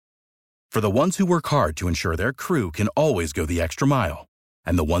For the ones who work hard to ensure their crew can always go the extra mile,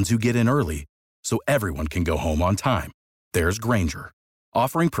 and the ones who get in early so everyone can go home on time, there's Grainger,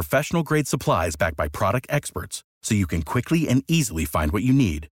 offering professional-grade supplies backed by product experts so you can quickly and easily find what you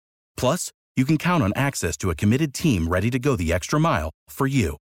need. Plus, you can count on access to a committed team ready to go the extra mile for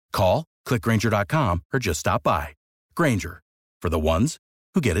you. Call, click Grainger.com, or just stop by. Grainger, for the ones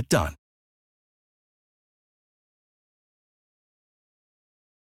who get it done.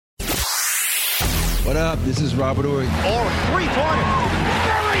 What up? This is Robert Ory. Ory, three-pointer.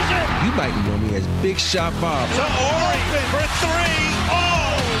 Buries it. You might know me as Big Shot Bob. To Ory for three.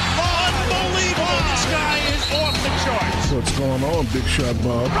 Oh, unbelievable. This guy is off the charts. What's going on, Big Shot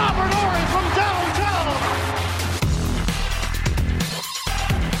Bob? Robert Ory from downtown.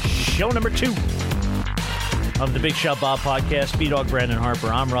 Show number 2 of the Big Shot Bob podcast. B-Dog Brandon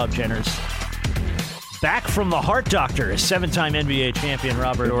Harper. I'm Rob Jenners. Back from the Heart Doctor is 7-time NBA champion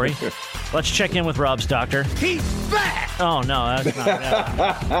Robert Ory. Let's check in with Rob's doctor. He's back. Oh no, that's not.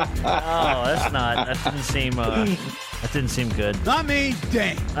 Oh, that's not. That didn't seem good. I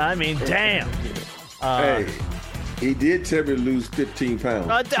mean, damn. Hey, he did tell me to lose 15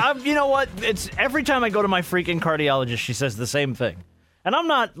 pounds. You know what? It's every time I go to my freaking cardiologist, she says the same thing. And I'm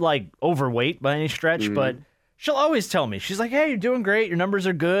not like overweight by any stretch, but she'll always tell me. She's like, "Hey, you're doing great. Your numbers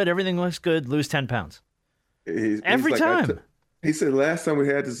are good. Everything looks good. Lose 10 pounds." Every time. He said, last time we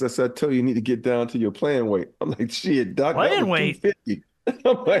had this, I said, I told you you need to get down to your playing weight. I'm like, shit, doc, playing weight? 250.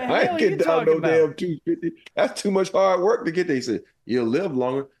 I'm like, I ain't getting down no damn 250. That's too much hard work to get there. He said, you'll live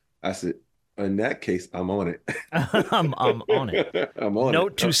longer. I said, in that case, I'm on it. I'm on it. I'm on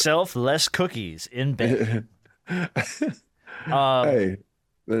Note it. to self, less cookies in bed. Hey,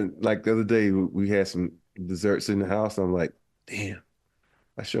 like the other day, we had some desserts in the house. I'm like, damn.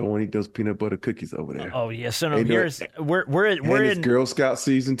 I sure want to eat those peanut butter cookies over there. Oh yes, so no, we're in Girl Scout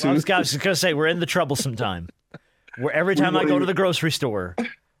season 2. I was gonna say we're in the troublesome time. Where every time I go to the grocery store,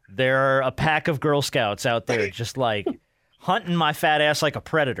 there are a pack of Girl Scouts out there, just like hunting my fat ass like a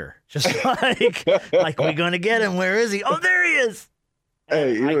predator. Just like we're gonna get him. Where is he? Oh, there he is.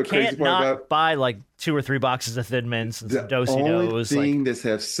 Hey, you know I can't not buy like 2 or 3 boxes of Thin Mints and some Do-si-Dos. The only thing that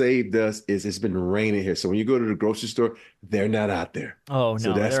have saved us is it's been raining here. So when you go to the grocery store, they're not out there. Oh, no.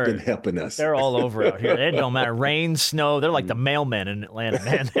 So that's been helping us. They're all over out here. It don't matter. Rain, snow. They're like the mailmen in Atlanta,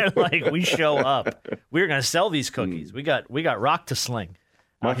 man. They're like, we show up. We're going to sell these cookies. We got rock to sling.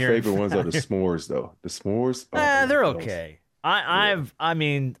 My favorite ones are the s'mores, though. The s'mores? They're okay. I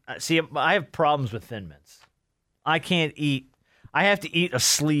have problems with Thin Mints. I have to eat a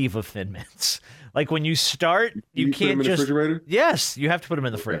sleeve of Thin Mints. Like when you start, you can't put them in the refrigerator? Yes, you have to put them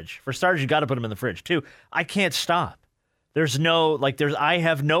in the fridge. For starters, you got to put them in the fridge too. I can't stop. I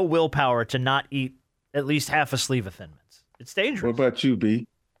have no willpower to not eat at least half a sleeve of Thin Mints. It's dangerous. What about you, B?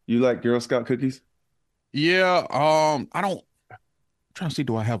 You like Girl Scout cookies? Yeah, I'm trying to see,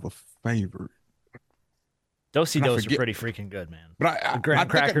 do I have a favorite? Do-si-Dos are pretty freaking good, man. But the graham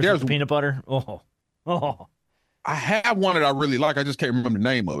crackers with peanut butter. Oh. I have one that I really like. I just can't remember the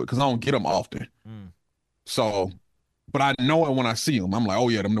name of it because I don't get them often. So, but I know it when I see them. I'm like, oh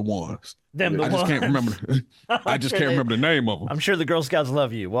yeah, them the ones. I just can't remember. I just can't remember the name of them. I'm sure the Girl Scouts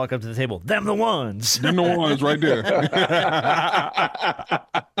love you. Walk up to the table. Them the ones. Them the ones right there.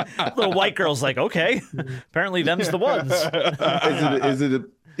 Little white girl's like, okay. Apparently, them's the ones. Is it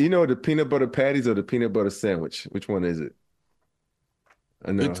the peanut butter patties or the peanut butter sandwich? Which one is it?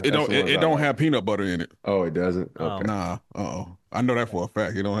 I know. It don't have peanut butter in it. Oh, it doesn't? Okay. Nah. I know that for a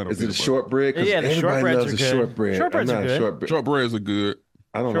fact. It don't have. Is it a shortbread? Yeah, the everybody shortbreads loves are a good. shortbread. Shortbreads are good. Shortbreads are good.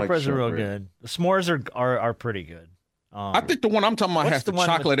 I don't like shortbreads are real shortbread. good. The s'mores are pretty good. I think the one I'm talking about has the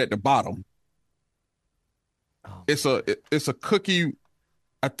chocolate at the bottom. Oh. It's a cookie.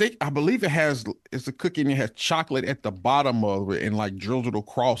 I believe it's a cookie and it has chocolate at the bottom of it and like drizzled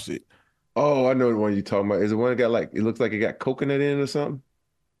across it. Oh, I know the one you're talking about. Is it one that got it looks like it got coconut in it or something?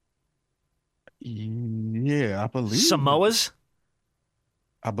 Yeah, I believe. Samoas?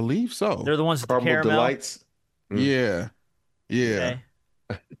 I believe so. They're the ones with the Caramel caramel. Delights? Yeah. Okay.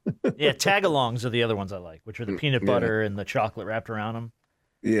 Yeah, tagalongs are the other ones I like, which are the peanut butter and the chocolate wrapped around them.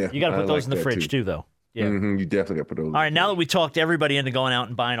 Yeah. You got to put those in the fridge too, though. Yeah. Mm-hmm, you definitely got to put those. All right, now that we talked everybody into going out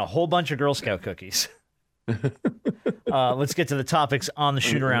and buying a whole bunch of Girl Scout cookies, let's get to the topics on the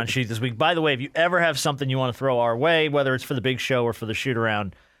shoot-around sheet this week. By the way, if you ever have something you want to throw our way, whether it's for the big show or for the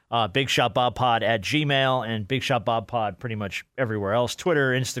shoot-around, BigShotBobPod@gmail and BigShotBobPod pretty much everywhere else.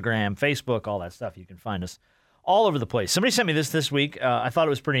 Twitter, Instagram, Facebook, all that stuff. You can find us all over the place. Somebody sent me this week. I thought it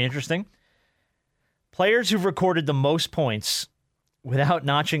was pretty interesting. Players who've recorded the most points without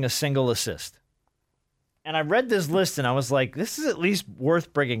notching a single assist. And I read this list, and I was like, this is at least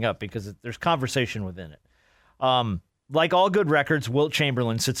worth bringing up because there's conversation within it. Like all good records, Wilt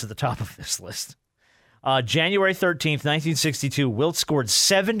Chamberlain sits at the top of this list. January 13th, 1962, Wilt scored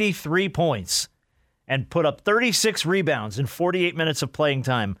 73 points and put up 36 rebounds in 48 minutes of playing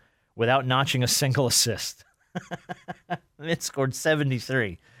time without notching a single assist. It scored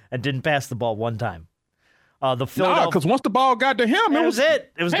 73 and didn't pass the ball one time. Because once the ball got to him, that was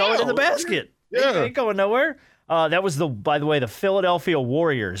it. It was going in the basket. Yeah. It ain't going nowhere. That was, by the way, the Philadelphia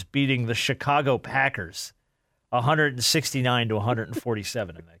Warriors beating the Chicago Packers 169 to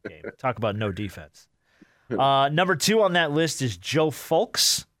 147 in that game. Talk about no defense. Number 2 on that list is Joe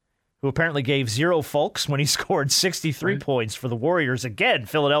Fulks, who apparently gave 0 Fulks when he scored 63 points for the Warriors. Again,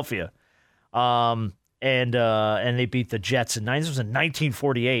 Philadelphia. And they beat the Jets in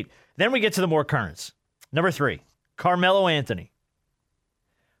 1948. Then we get to the more currents. Number 3, Carmelo Anthony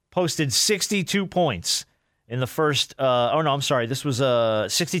posted 62 points in the first. This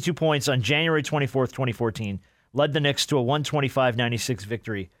was 62 points on January 24th, 2014. Led the Knicks to a 125-96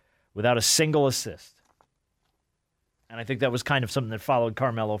 victory without a single assist. And I think that was kind of something that followed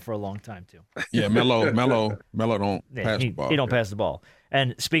Carmelo for a long time, too. Yeah, Melo don't pass the ball. He don't pass the ball.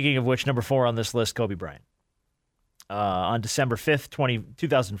 And speaking of which, number 4 on this list, Kobe Bryant. On December 5th,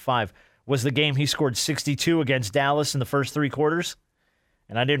 2005, was the game he scored 62 against Dallas in the first 3 quarters.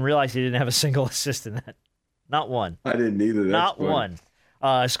 And I didn't realize he didn't have a single assist in that. Not one. I didn't either. Not one.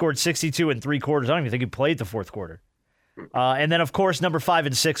 Scored 62 in 3 quarters. I don't even think he played the 4th quarter. And then, of course, number 5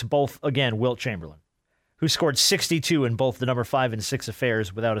 and 6, both, again, Wilt Chamberlain, who scored 62 in both the number 5 and 6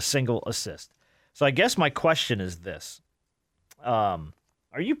 affairs without a single assist. So I guess my question is this.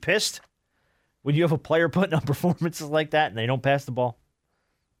 Are you pissed when you have a player putting up performances like that and they don't pass the ball?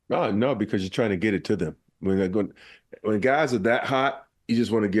 No, because you're trying to get it to them. When guys are that hot, you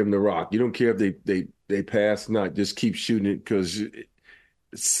just want to give them the rock. You don't care if they pass or not. Just keep shooting it because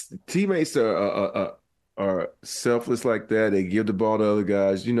teammates are selfless like that. They give the ball to other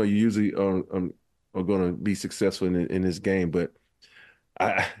guys. You usually are going to be successful in this game. But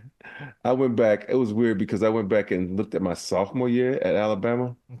I went back. It was weird because I went back and looked at my sophomore year at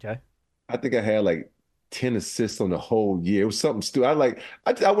Alabama. Okay. I think I had like 10 assists on the whole year. It was something stupid.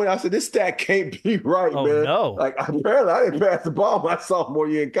 I said, this stat can't be right, oh, man. No. Apparently I didn't pass the ball my sophomore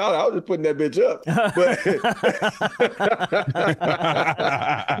year in college. I was just putting that bitch up. But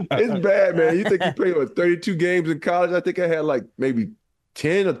it's bad, man. You think you played 32 games in college? I think I had like maybe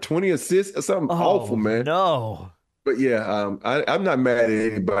 10 or 20 assists or something awful, man. No. But yeah, I'm not mad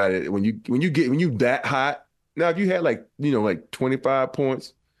at anybody when you that hot. Now, if you had like 25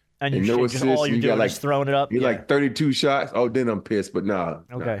 points and no assists, all you're doing is throwing it up. You're like 32 shots. Oh, then I'm pissed. But nah.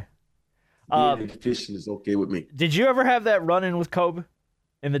 Okay. Fishing is okay with me. Did you ever have that run-in with Kobe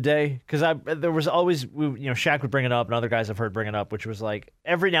in the day? Because there was always, Shaq would bring it up, and other guys I've heard bring it up, which was like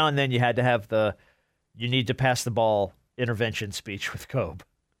every now and then you had to have you need to pass the ball intervention speech with Kobe.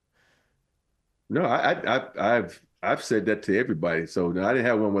 No, I've said that to everybody. So no, I didn't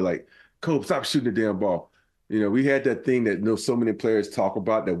have one where like, Kobe, stop shooting the damn ball. We had that thing that so many players talk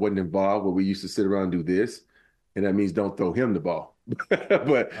about that wasn't involved, where we used to sit around and do this, and that means don't throw him the ball.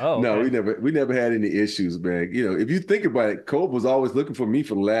 But no, we never had any issues, man. If you think about it, Kobe was always looking for me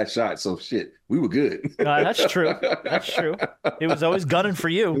for the last shot. So shit, we were good. That's true. That's true. He was always gunning for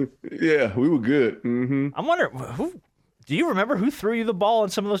you. Yeah, we were good. Mm-hmm. I'm wondering do you remember who threw you the ball on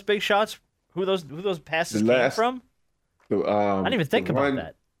some of those big shots? Who those passes came from? I didn't even think about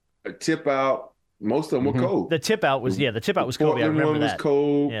that. A tip out. Most of them were Kobe. The tip out was Kobe. I remember that. Was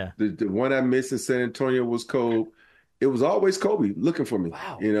Kobe. Yeah. The one I missed in San Antonio was Kobe. It was always Kobe looking for me.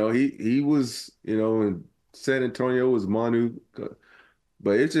 Wow. He was, in San Antonio was Manu.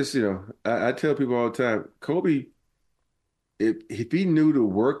 But it's just, I tell people all the time, Kobe, if he knew the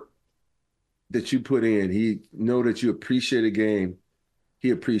work that you put in, he know that you appreciate a game, he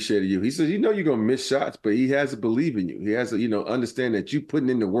appreciated you. He says, you're going to miss shots, but he has to believe in you. He has to, understand that you putting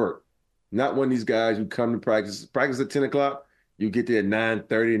in the work. Not one of these guys who come to practice at 10 o'clock, you get there at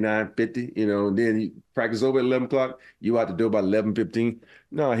 9:30, 9:50, and then you practice over at 11 o'clock, you out the door by 11:15.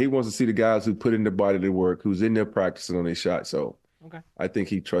 No, he wants to see the guys who put in the body to work, who's in there practicing on their shot. So I think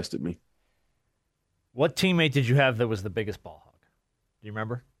he trusted me. What teammate did you have that was the biggest ball hog? Do you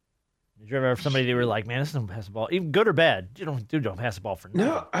remember? Did you ever have somebody that were like, man, this doesn't pass the ball, even good or bad? You don't pass the ball for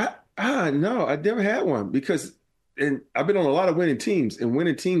nothing. No, I never had one because. And I've been on a lot of winning teams, and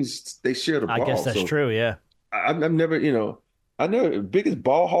winning teams, they share the ball. I guess that's true, yeah. I've never, I know the biggest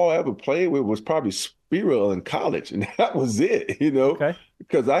ball haul I ever played with was probably be real, in college, and that was it, Okay.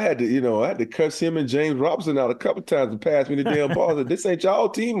 because I had to cuss him and James Robinson out a couple times and pass me the damn ball. I said, this ain't y'all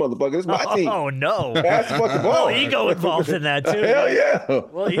team, motherfucker. This is my team. Oh, no. Pass the fucking ball. Well, ego involved in that, too. Hell yeah.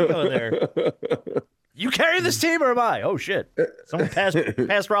 Well, ego there. You carry this team or am I? Oh, shit. Someone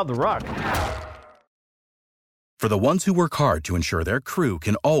pass Rob the rock. For the ones who work hard to ensure their crew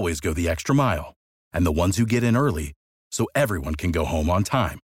can always go the extra mile, and the ones who get in early so everyone can go home on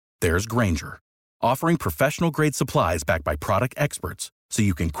time, there's Grainger, offering professional-grade supplies backed by product experts so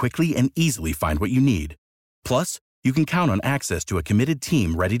you can quickly and easily find what you need. Plus, you can count on access to a committed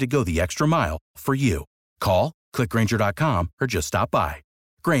team ready to go the extra mile for you. Call, click Grainger.com, or just stop by.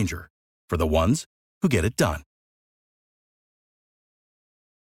 Grainger, for the ones who get it done.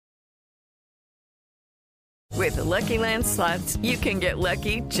 With the Lucky Land Slots, you can get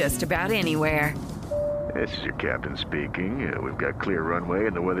lucky just about anywhere. This is your captain speaking. We've got clear runway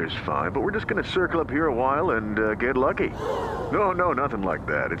and the weather's fine, but we're just going to circle up here a while and get lucky. No, nothing like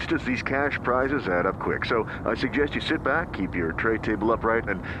that. It's just these cash prizes add up quick. So I suggest you sit back, keep your tray table upright,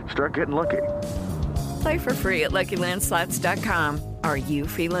 and start getting lucky. Play for free at LuckyLandSlots.com. Are you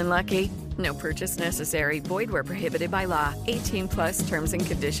feeling lucky? No purchase necessary. Void where prohibited by law. 18 plus terms and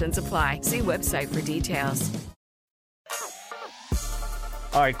conditions apply. See website for details.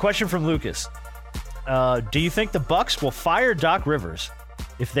 All right, question from Lucas. Do you think the Bucks will fire Doc Rivers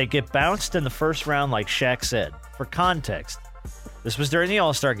if they get bounced in the first round like Shaq said? For context, this was during the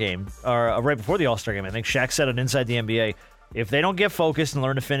All-Star game, or right before the All-Star game. I think Shaq said it Inside the NBA. If they don't get focused and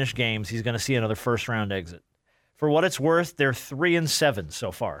learn to finish games, he's going to see another first-round exit. For what it's worth, they're 3-7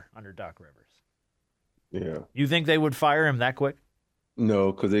 so far under Doc Rivers. Yeah. You think they would fire him that quick?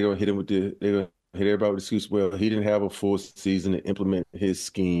 No, because they're gonna hit him with they're gonna hit everybody with the excuse. Well, he didn't have a full season to implement his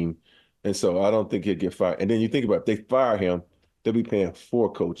scheme, and so I don't think he'll get fired. And then you think about it, if they fire him, they'll be paying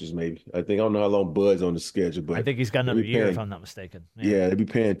 4 coaches maybe. I don't know how long Bud's on the schedule, but I think he's got another year if I'm not mistaken. Yeah, they'd be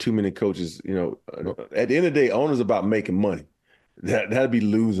paying too many coaches. At the end of the day, owners about making money. That'd be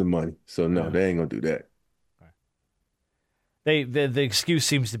losing money. So no, they ain't gonna do that. The excuse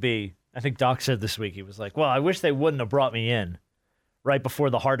seems to be, I think Doc said this week, he was like, well, I wish they wouldn't have brought me in right before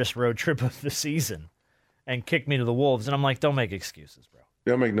the hardest road trip of the season and kicked me to the Wolves. And I'm like, don't make excuses, bro.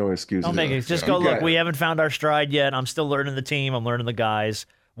 Don't make no excuses. Don't make it. Just go, look, we haven't found our stride yet. I'm still learning the team. I'm learning the guys.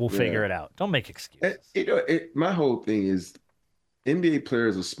 We'll figure it out. Don't make excuses. My whole thing is NBA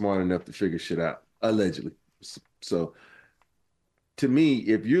players are smart enough to figure shit out, allegedly. So to me,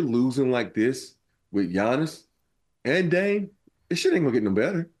 if you're losing like this with Giannis and Dame, this shit ain't gonna get no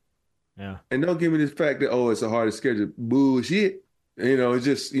better. Yeah. And don't give me this fact that, it's a harder schedule. Bullshit. It's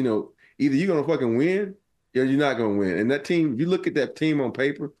just, either you're gonna fucking win or you're not gonna win. And that team, if you look at that team on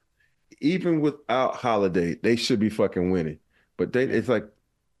paper, even without Holiday, they should be fucking winning. But it's like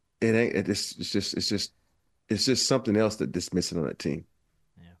it ain't. It's just something else that's missing on that team.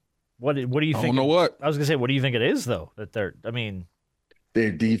 Yeah. What do you think? I don't know what. I was gonna say, what do you think it is though? That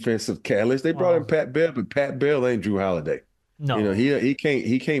their defensive catalyst. They brought in Pat Bell, but Pat Bell ain't Drew Holiday. No, he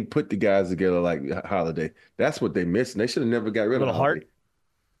can't put the guys together like Holiday. That's what they missing. They should have never got rid of Holiday.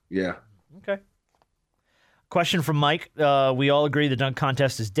 Yeah. Okay. Question from Mike. We all agree the dunk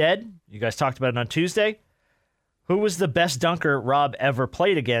contest is dead. You guys talked about it on Tuesday. Who was the best dunker Rob ever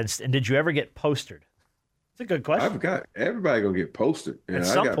played against, and did you ever get postered? It's a good question. I forgot. Everybody gonna get posted. At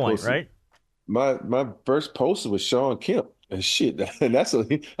some point, posted. Right? My first poster was Sean Kemp. And shit, and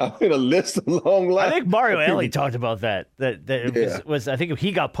I made a list of long lines. I think Mario Elie talked about that. It was I think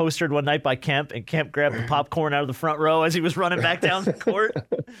he got postered one night by Kemp, and Kemp grabbed the popcorn out of the front row as he was running back down the court.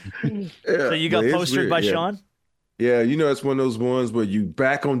 So you got postered by Sean? Yeah, it's one of those ones where you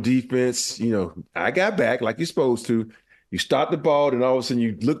back on defense. I got back like you're supposed to. You stop the ball, and all of a sudden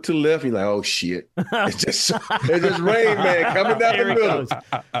you look to the left, and you're like, oh shit. It's just Rain Man coming down the middle.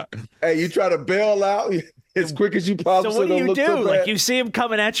 Hey, you try to bail out as quick as you possibly. So what do you do? Like you see him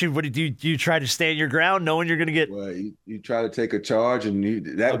coming at you. What do you try to stand your ground, knowing you're going to get? Well, you try to take a charge, and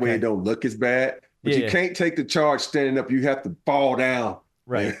way it don't look as bad. But you can't take the charge standing up. You have to fall down.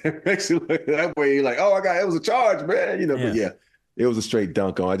 Right. It makes it look that way. You're like, it was a charge, man. But it was a straight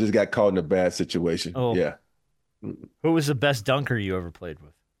dunk on. I just got caught in a bad situation. Oh. Yeah. Who was the best dunker you ever played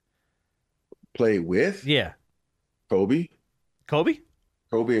with? Played with? Yeah. Kobe? Kobe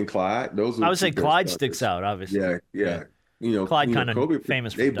and Clyde. Those are I would say Clyde sticks out, obviously. Yeah. Clyde kind of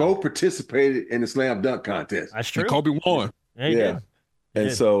famous. They both participated in the slam dunk contest. That's true. And Kobe won. Yeah, he did.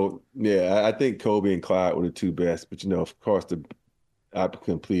 And so, I think Kobe and Clyde were the two best. But of course, I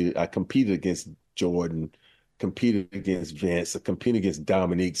competed against Jordan, competed against Vince, competed against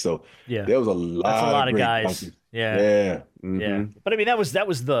Dominique. So there was a lot. That's a lot of guys. Dunkers. Yeah. Yeah. Mm-hmm. Yeah. But I mean, that was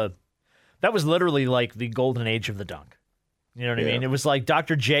the That was literally like the golden age of the dunk. You know what I mean? It was like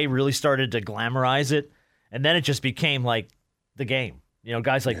Dr. J really started to glamorize it, and then it just became like the game. You know,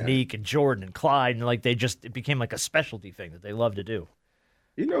 guys like Neek and Jordan and Clyde, and like it became like a specialty thing that they love to do.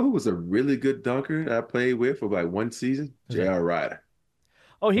 You know who was a really good dunker I played with for like one season? J.R. Ryder.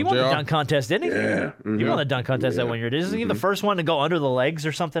 Oh, he won the dunk contest, didn't he? Yeah. Mm-hmm. He won the dunk contest that one year. Isn't he the first one to go under the legs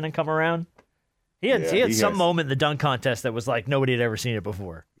or something and come around? He had some moment in the dunk contest that was like nobody had ever seen it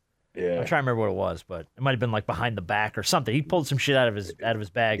before. Yeah. I'm trying to remember what it was, but it might have been like behind the back or something. He pulled some shit out of his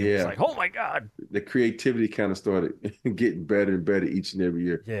bag and was like, "Oh my god!" The creativity kind of started getting better and better each and every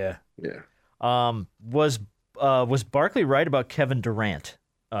year. Yeah. Was Barkley right about Kevin Durant?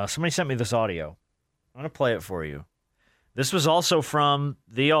 Somebody sent me this audio. I'm gonna play it for you. This was also from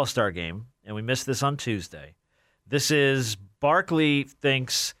the All-Star game, and we missed this on Tuesday. This is Barkley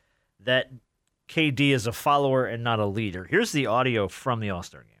thinks that KD is a follower and not a leader. Here's the audio from the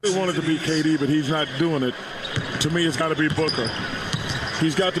All-Star game. They wanted to be KD, but he's not doing it. To me, it's got to be Booker.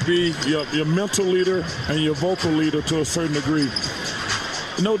 He's got to be your mental leader and your vocal leader to a certain degree.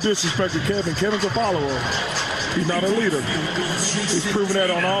 No disrespect to Kevin. Kevin's a follower. He's not a leader. He's proven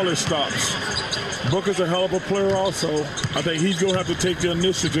that on all his stops. Booker's a hell of a player also. I think he's going to have to take the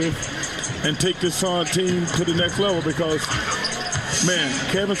initiative and take this team to the next level because, man,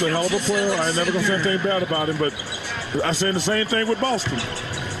 Kevin's a hell of a player. I ain't never going to say anything bad about him, but I say the same thing with Boston.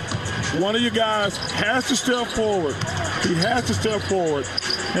 One of you guys has to step forward. He has to step forward.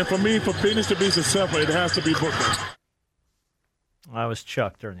 And for me, for Phoenix to be successful, it has to be Booker. I was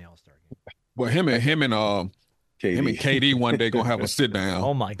Chuck during the All-Star game. Well, him and KD one day gonna have a sit down.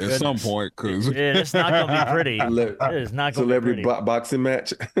 Oh my goodness! At some point, because it's not gonna be pretty. It is not gonna be pretty. Boxing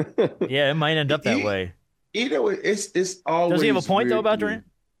match. Yeah, it might end up that way. You know, it's always. Does he have a point though about Durant?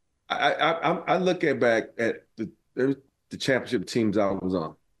 I look back at the championship teams I was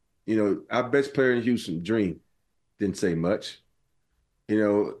on. You know, our best player in Houston, Dream, didn't say much. You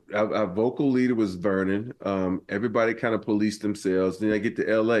know, our vocal leader was Vernon. Everybody kind of policed themselves. Then I get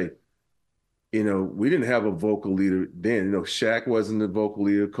to LA. You know, we didn't have a vocal leader then. You know, Shaq wasn't the vocal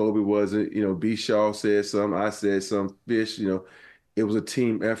leader. Kobe wasn't. You know, B. Shaw said something. I said something. Fish, you know, it was a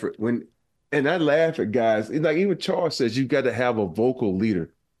team effort. And I laugh at guys. Like even Charles says, you got to have a vocal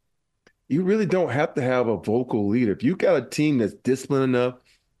leader. You really don't have to have a vocal leader. If you got a team that's disciplined enough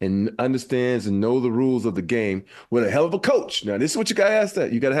and understands and know the rules of the game with a hell of a coach. Now, this is what you got to ask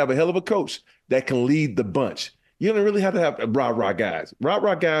that. You got to have a hell of a coach that can lead the bunch. You don't really have to have rah-rah guys.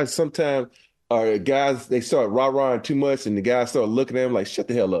 Rah-rah guys sometimes are guys, they start rah-rahing too much and the guys start looking at them like, shut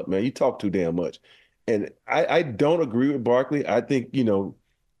the hell up, man. You talk too damn much. And I don't agree with Barkley. I think, you know,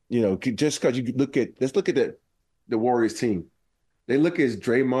 just because let's look at the Warriors team. They look at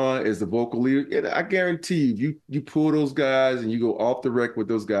Draymond as the vocal leader. And I guarantee you pull those guys and you go off the record with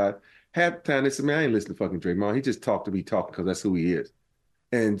those guys. Half the time they say, man, I ain't listening to fucking Draymond. He just talked to me talking because that's who he is.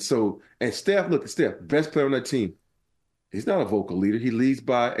 And Steph, look at Steph, best player on that team. He's not a vocal leader. He leads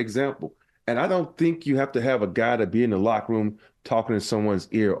by example. And I don't think you have to have a guy to be in the locker room talking in someone's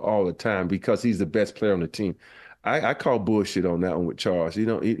ear all the time because he's the best player on the team. I call bullshit on that one with Charles. You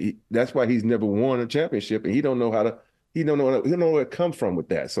know, that's why he's never won a championship, and he don't know where it come from with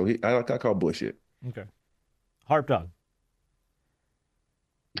that. So I call bullshit. Okay, Harp Dog.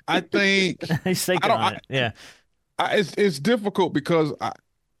 I think he's thinking on it. Yeah, it's difficult because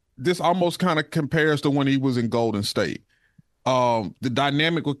this almost kind of compares to when he was in Golden State. The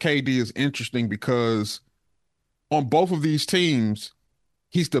dynamic with KD is interesting because on both of these teams,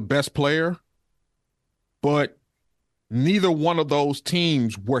 he's the best player, but neither one of those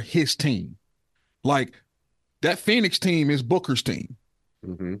teams were his team. Like, that Phoenix team is Booker's team.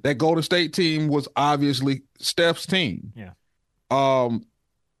 Mm-hmm. That Golden State team was obviously Steph's team. Yeah.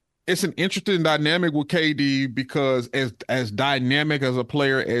 It's an interesting dynamic with KD because as dynamic as a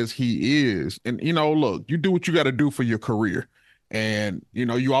player as he is, and, you know, look, you do what you got to do for your career. And, you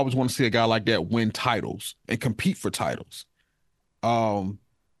know, you always want to see a guy like that win titles and compete for titles.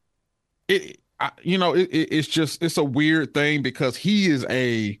 It's a weird thing because he is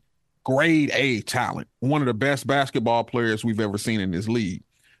a grade A talent, one of the best basketball players we've ever seen in this league.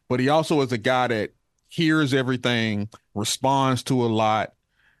 But he also is a guy that hears everything, responds to a lot,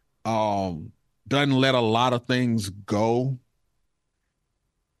 doesn't let a lot of things go.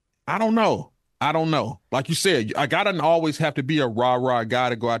 I don't know. Like you said, a guy doesn't always have to be a rah-rah guy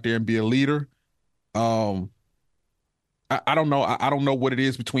to go out there and be a leader. I don't know. I don't know what it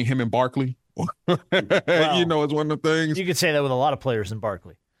is between him and Barkley. Well, you know, it's one of the things. You could say that with a lot of players in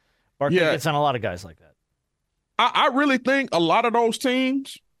Barkley. Barkley gets on a lot of guys like that. I really think a lot of those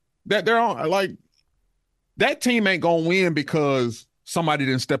teams that they're on, like, that team ain't going to win because somebody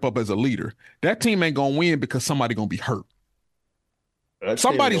didn't step up as a leader. That team ain't gonna win because somebody gonna be hurt.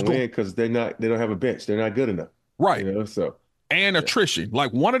 Somebody's gonna win because they don't have a bench. They're not good enough. Right. So and attrition.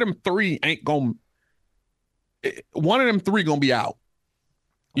 Like one of them three gonna be out.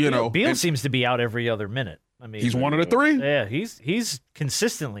 Beal seems to be out every other minute. I mean, he's one of the three. Yeah, he's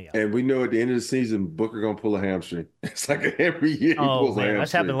consistently out. And we know at the end of the season, Booker gonna pull a hamstring. It's like every year he pulls a hamstring.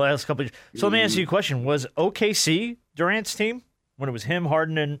 That's happened the last couple of years. So let me ask you a question: was OKC Durant's team when it was him,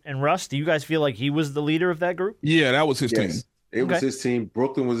 Harden, and Russ? Do you guys feel like he was the leader of that group? Yeah, that was his team. It was his team.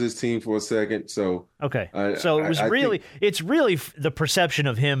 Brooklyn was his team for a second. So so it was it's really the perception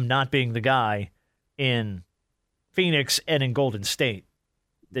of him not being the guy in Phoenix and in Golden State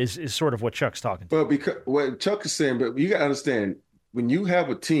is sort of what Chuck's talking to. But because what Chuck is saying, but you got to understand, when you have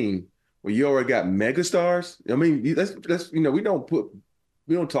a team where you already got megastars, I mean, that's we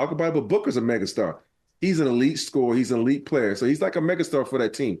don't talk about it, but Booker's a megastar. He's an elite scorer. He's an elite player. So he's like a megastar for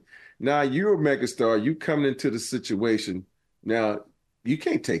that team. Now you're a megastar. You coming into the situation. Now you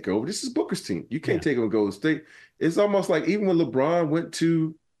can't take over. This is Booker's team. You can't take over Golden State. It's almost like even when LeBron went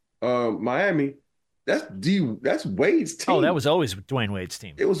to Miami, that's Wade's team. Oh, that was always Dwayne Wade's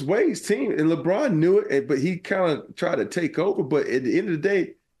team. It was Wade's team, and LeBron knew it, but he kind of tried to take over. But at the end of the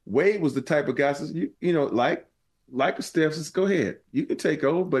day, Wade was the type of guy that says, like a Steph says, go ahead, you can take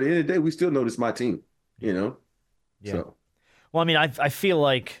over. But at the end of the day, we still know this is my team. Yeah. So. Well, I mean, I feel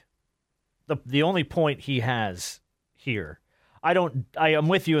like the only point he has here, I am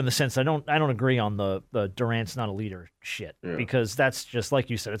with you in the sense I don't agree on the Durant's not a leader shit because that's just like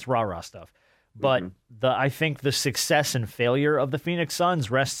you said, it's rah-rah stuff. But I think the success and failure of the Phoenix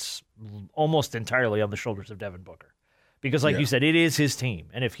Suns rests almost entirely on the shoulders of Devin Booker. Because like you said, it is his team.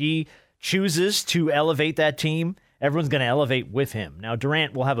 And if he chooses to elevate that team, everyone's going to elevate with him. Now,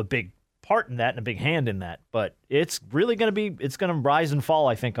 Durant will have a big part in that and a big hand in that. But it's really going to rise and fall,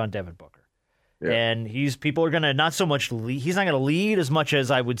 I think, on Devin Booker. Yeah. And people are going to not so much lead. He's not going to lead as much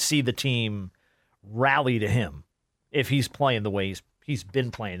as I would see the team rally to him if he's playing the way he's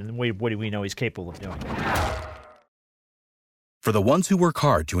been playing, and what do we know he's capable of doing? For the ones who work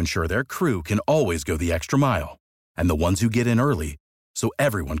hard to ensure their crew can always go the extra mile, and the ones who get in early so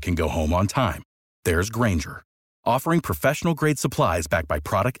everyone can go home on time, there's Grainger, offering professional-grade supplies backed by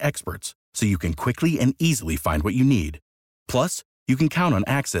product experts so you can quickly and easily find what you need. Plus, you can count on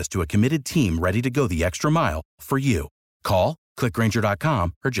access to a committed team ready to go the extra mile for you. Call, click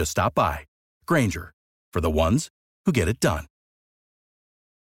Grainger.com, or just stop by. Grainger, for the ones who get it done.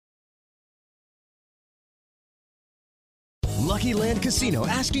 Lucky Land Casino,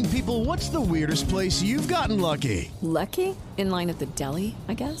 asking people, what's the weirdest place you've gotten lucky? Lucky? In line at the deli,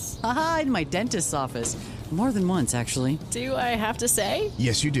 I guess? Aha, in my dentist's office. More than once, actually. Do I have to say?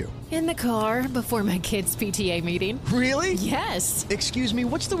 Yes, you do. In the car before my kids' PTA meeting. Really? Yes. Excuse me,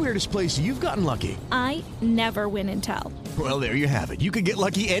 what's the weirdest place you've gotten lucky? I never win and tell. Well, there you have it. You can get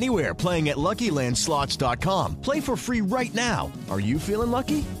lucky anywhere, playing at LuckyLandSlots.com. Play for free right now. Are you feeling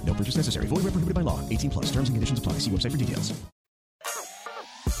lucky? No purchase necessary. Void where prohibited by law. 18+. Terms and conditions apply. See website for details.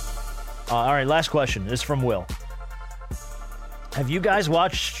 All right, last question. This is from Will. Have you guys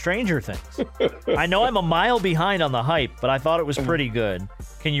watched Stranger Things? I know I'm a mile behind on the hype, but I thought it was pretty good.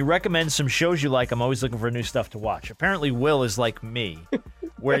 Can you recommend some shows you like? I'm always looking for new stuff to watch. Apparently, Will is like me,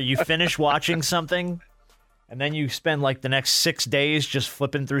 where you finish watching something, and then you spend like the next 6 days just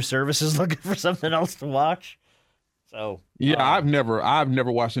flipping through services looking for something else to watch. So yeah, I've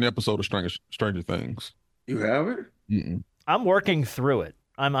never watched an episode of Stranger Things. You haven't? Mm-mm. I'm working through it.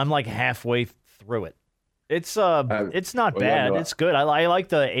 I'm like halfway through it. It's not bad. It's good. I like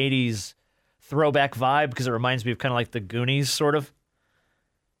the 80s throwback vibe because it reminds me of kind of like the Goonies sort of.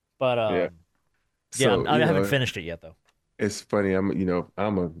 But I haven't finished it yet though. It's funny. I'm a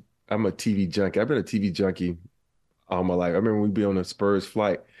TV junkie. I've been a TV junkie all my life. I remember we'd be on a Spurs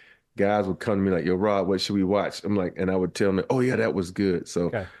flight. Guys would come to me like, "Yo, Rob, what should we watch?" I'm like, and I would tell them, "Oh yeah, that was good." So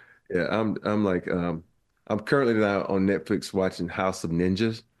yeah, I'm currently now on Netflix watching House of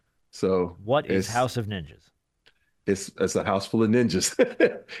Ninjas. So what is House of Ninjas? It's a house full of ninjas.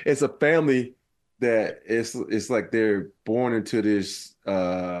 It's a family that it's like they're born into this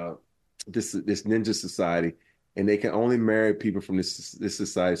ninja society, and they can only marry people from this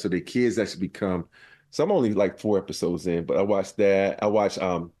society. So their kids actually become. So I'm only like 4 episodes in, but I watched that. I watched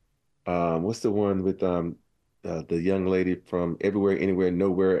what's the one with the young lady from Everywhere, Anywhere,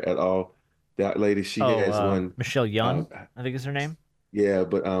 Nowhere at All. That lady, she has one. Michelle Young, I think is her name. Yeah,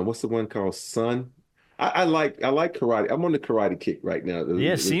 but what's the one called Sun? I like karate. I'm on the karate kick right now.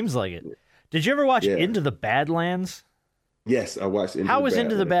 Yeah, seems like it. Did you ever watch Into the Badlands? Yes, I watched Into the Badlands. How was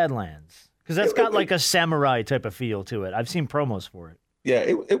Into the Badlands? Because that's got like a samurai type of feel to it. I've seen promos for it. Yeah,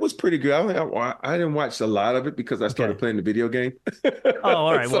 it was pretty good. I didn't watch a lot of it because I started playing the video game. Oh,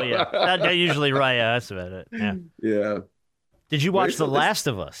 all right. Well, yeah. That usually, right. Yeah, that's about it. Yeah. Yeah. Did you watch The Last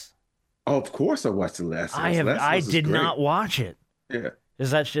of Us? Oh, of course I watched The Last of Us. I did not watch it. Yeah.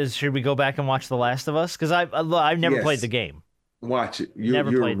 Should we go back and watch The Last of Us? Because I've never played the game. Watch it. You're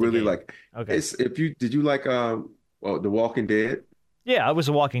really like. Okay. Did you like The Walking Dead? Yeah, I was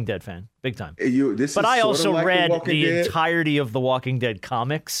a Walking Dead fan, big time. But I also read the Dead? entirety of the Walking Dead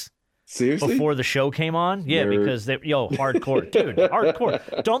comics. Seriously? Before the show came on? Yeah, because hardcore. Dude,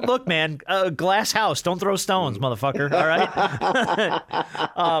 hardcore. Don't look, man. Glass house. Don't throw stones, motherfucker. All right?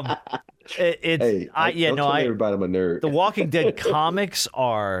 Don't tell everybody I'm a nerd. The Walking Dead comics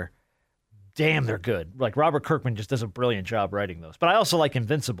are, damn, they're good. Like, Robert Kirkman just does a brilliant job writing those. But I also like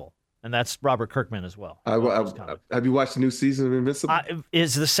Invincible, and that's Robert Kirkman as well. Have you watched the new season of Invincible?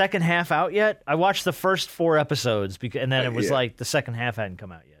 Is the second half out yet? I watched the first 4 episodes, and then it was like the second half hadn't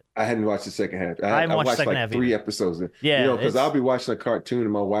come out yet. I hadn't watched the second half. I haven't watched the second like half 3 either. episodes. Yeah, because I'll be watching a cartoon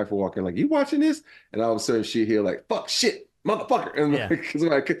and my wife will walk in like, "You watching this?" And all of a sudden she hear like, "Fuck, shit, motherfucker!" And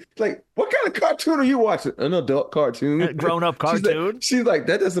like, what kind of cartoon are you watching? An adult cartoon, grown up cartoon. She's like,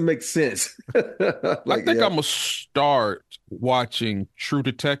 that doesn't make sense. I think I'm gonna start watching True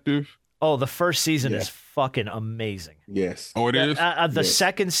Detective. Oh, the first season is fucking amazing. Yes. Oh, it is? The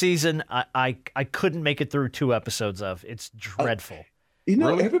second season, I couldn't make it through 2 episodes of. It's dreadful.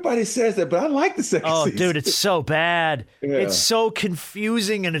 Everybody says that, but I like the second season. Oh, dude, it's so bad. Yeah. It's so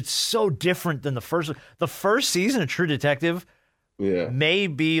confusing, and it's so different than the first. The first season of True Detective may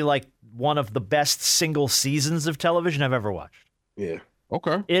be like one of the best single seasons of television I've ever watched. Yeah.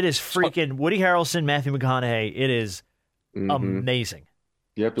 Okay. It is freaking Woody Harrelson, Matthew McConaughey. It is amazing.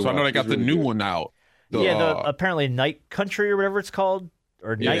 So I know they got the new one out. Apparently Night Country or whatever it's called,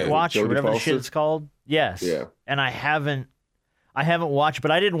 or Night Watch or whatever the shit it's called. Yes. Yeah. And I haven't watched,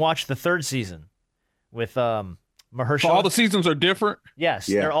 but I didn't watch the 3rd season with Mahershala. So all the seasons are different? Yes.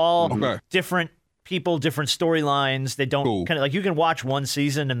 They're all different people, different storylines. They don't kind of like, you can watch one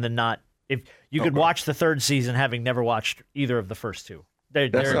season and then not, if you could watch the 3rd season having never watched either of the first 2.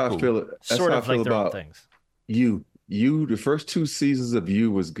 That's how I feel. That's sort how of I feel like their own about things. You, the first 2 seasons of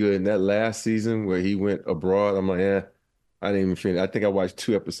You was good. And that last season where he went abroad, I'm like, I didn't even finish. I think I watched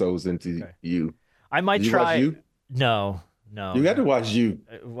 2 episodes into You. I might try. You? No. You got to watch You.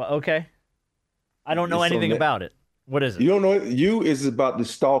 Okay. I don't know anything about it. What is it? You don't know it? You is about the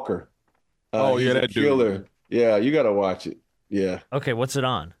stalker. that killer. dude. Yeah, you got to watch it. Yeah. Okay, what's it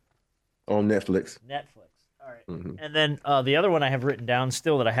on? On Netflix. All right. Mm-hmm. And then the other one I have written down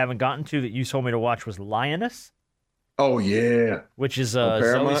still that I haven't gotten to that you told me to watch was Lioness. Oh, yeah. Which is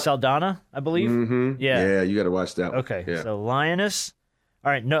Zoe Saldana, I believe. Mm-hmm. Yeah, you got to watch that one. Okay, yeah. So Lioness.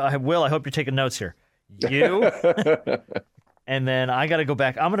 All right, Will, I hope you're taking notes here. You. And then I got to go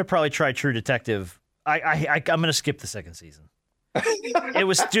back. I'm going to probably try True Detective. I'm going to skip the 2nd season. It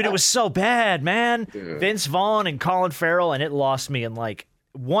was so bad, man. Yeah. Vince Vaughn and Colin Farrell, and it lost me. And like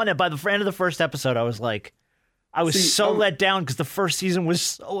by the end of the first episode, I was like, I was let down because the first season was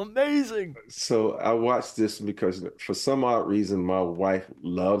so amazing. So I watched this because for some odd reason, my wife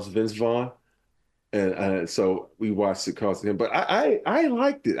loves Vince Vaughn. And so we watched it because of him. But I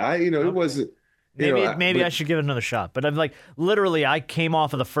liked it. It wasn't. Maybe I should give it another shot. But I'm like, literally, I came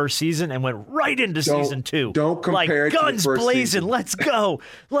off of the first season and went right into season 2. Don't compare it to guns the first blazing. season.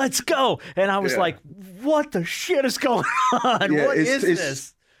 Let's go. And I was like, what the shit is going on? What is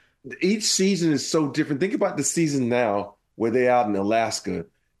this? Each season is so different. Think about the season now where they're out in Alaska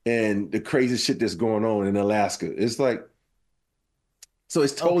and the crazy shit that's going on in Alaska. It's like, so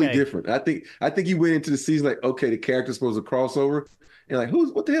it's totally different. I think you went into the season like, okay, the character's supposed to cross over. And like,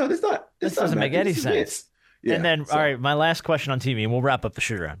 what the hell? This doesn't make any sense. Yeah, and then, all right, my last question on TV, and we'll wrap up the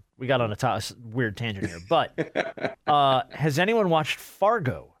shoot around. We got on a weird tangent here. But has anyone watched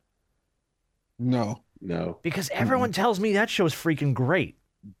Fargo? No. Because everyone tells me that show is freaking great.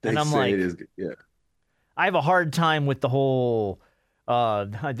 And I'm like, it is, I have a hard time with the whole,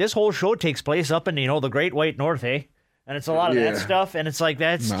 this whole show takes place up in, the Great White North, eh? And it's a lot of that stuff. And it's like,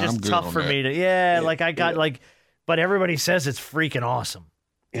 that's just tough for me to, but everybody says it's freaking awesome.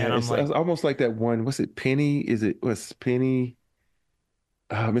 Yeah, and it's almost like that one. What's it? Penny? What's Penny?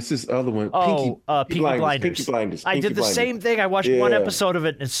 It's this other one. Peaky Blinders. Pinky Blinders. I did the same thing. I watched one episode of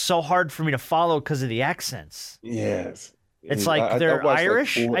it, and it's so hard for me to follow because of the accents. Yes. It's like they're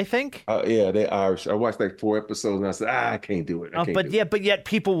Irish, I think. Yeah, they're Irish. I watched like 4 episodes, and I said, I can't do it. But yet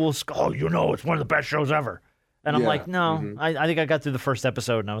people will go, it's one of the best shows ever. And I'm like, no. Mm-hmm. I think I got through the first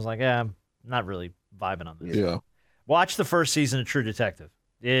episode, and I was like, I'm not really vibing on this. Yeah. Watch the first season of True Detective.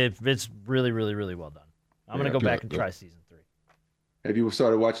 It's really, really, really well done. I'm going to go back and try season 3. Have you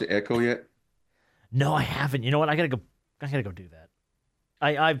started watching Echo yet? No, I haven't. You know what? I gotta go do that.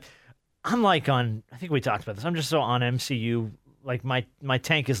 I'm like on. I think we talked about this. I'm just so on MCU. Like my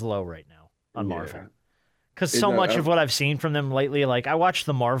tank is low right now on Marvel, because so much of what I've seen from them lately. Like I watched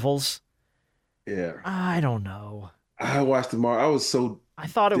the Marvels. Yeah. I don't know. I watched the Marvels. I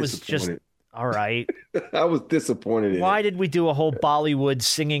thought it was just all right. I was disappointed. Why did we do a whole Bollywood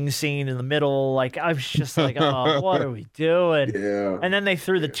singing scene in the middle? Like I was just like, oh, what are we doing? Yeah. And then they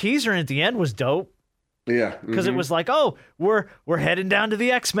threw the teaser in at the end was dope. Yeah. Because it was like, oh, we're heading down to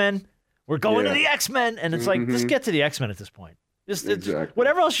the X-Men. We're going to the X-Men. And it's like, just get to the X-Men at this point. Just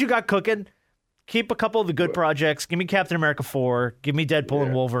whatever else you got cooking, keep a couple of the good projects. Give me Captain America 4. Give me Deadpool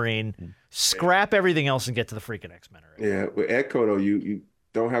and Wolverine. Scrap everything else and get to the freaking X-Men already. Yeah. With Echo, though, you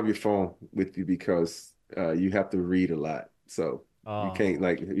don't have your phone with you because you have to read a lot. So you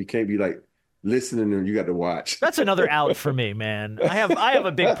can't be like listening and you got to watch. That's another out for me, man. I have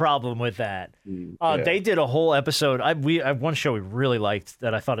a big problem with that. They did a whole episode. I have one show we really liked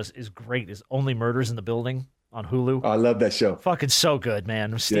that I thought is great is Only Murders in the Building on Hulu. Oh, I love that show. Fucking so good,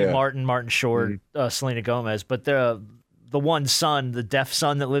 man. Steve Martin, Martin Short, Selena Gomez, but the one son, the deaf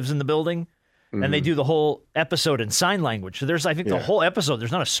son that lives in the building. And they do the whole episode in sign language. So there's, I think, the whole episode,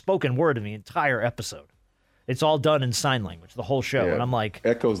 there's not a spoken word in the entire episode. It's all done in sign language, the whole show. And I'm like,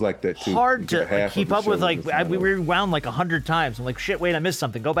 Echo's like that too. Hard to keep up with. Like we rewound like 100 times. I'm like, shit, wait, I missed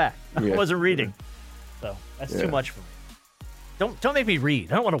something. Go back. I wasn't reading. So that's too much for me. Don't make me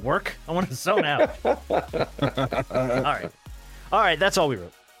read. I don't want to work. I want to zone out. All right. That's all we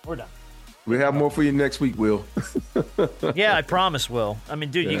wrote. We're done. We have more for you next week, Will. Yeah, I promise, Will. I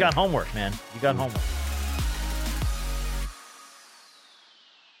mean, dude, you got homework, man. You got homework.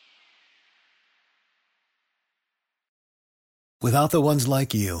 Without the ones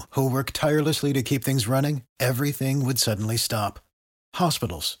like you, who work tirelessly to keep things running, everything would suddenly stop.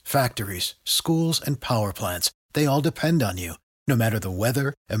 Hospitals, factories, schools, and power plants, they all depend on you. No matter the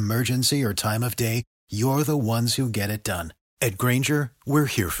weather, emergency, or time of day, you're the ones who get it done. At Grainger, we're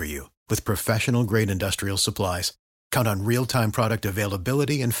here for you with professional-grade industrial supplies. Count on real-time product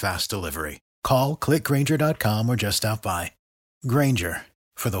availability and fast delivery. Call, clickgrainger.com, or just stop by. Grainger,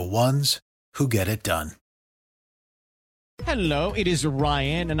 for the ones who get it done. Hello, it is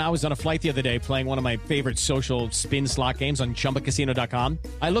Ryan, and I was on a flight the other day playing one of my favorite social spin slot games on ChumbaCasino.com.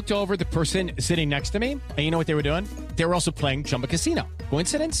 I looked over at the person sitting next to me, and you know what they were doing? They were also playing Chumba Casino.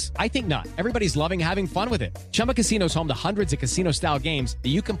 Coincidence? I think not. Everybody's loving having fun with it. Chumba Casino is home to hundreds of casino-style games that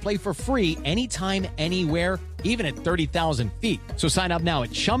you can play for free anytime, anywhere, even at 30,000 feet. So sign up now at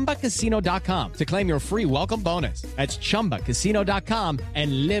ChumbaCasino.com to claim your free welcome bonus. That's ChumbaCasino.com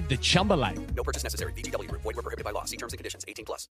and live the Chumba life. No purchase necessary. VGW. Void where prohibited by law. See terms and conditions. 18+.